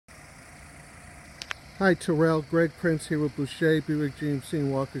Hi, Terrell. Greg Prince here with Boucher, Buick GMC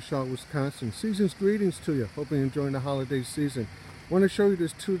in Waukesha, Wisconsin. Season's greetings to you. Hope you're enjoying the holiday season. I want to show you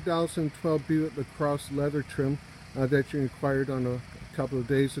this 2012 Buick Lacrosse leather trim that you inquired on a couple of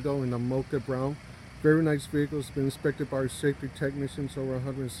days ago in a mocha brown. Very nice vehicle. It's been inspected by our safety technicians, over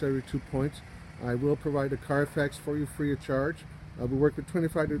 172 points. I will provide a Carfax for you free of charge. We work with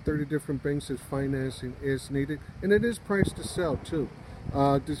 25 to 30 different banks as financing is needed, and it is priced to sell too.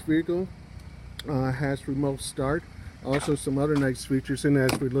 This vehicle has remote start, also some other nice features. And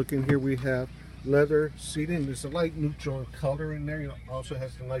as we look in here, we have leather seating. There's a light neutral color in there. It also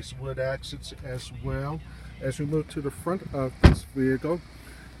has the nice wood accents as well. As we move to the front of this vehicle,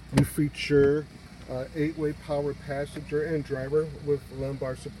 you feature 8-way power passenger and driver with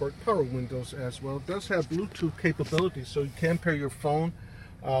lumbar support, power windows as well. It does have Bluetooth capability, so you can pair your phone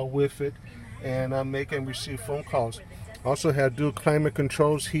with it and make and receive phone calls. Also have dual climate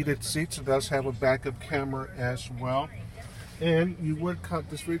controls, heated seats. It does have a backup camera as well. And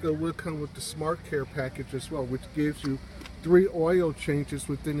this vehicle would come with the Smart Care package as well, which gives you 3 oil changes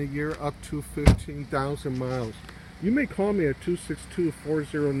within a year up to 15,000 miles. You may call me at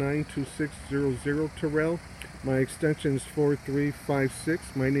 262-409-2600, Terrell. My extension is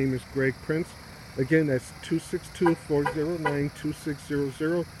 4356. My name is Greg Prince. Again, that's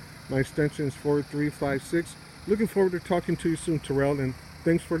 262-409-2600. My extension is 4356. Looking forward to talking to you soon, Terrell, and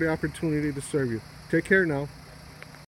thanks for the opportunity to serve you. Take care now.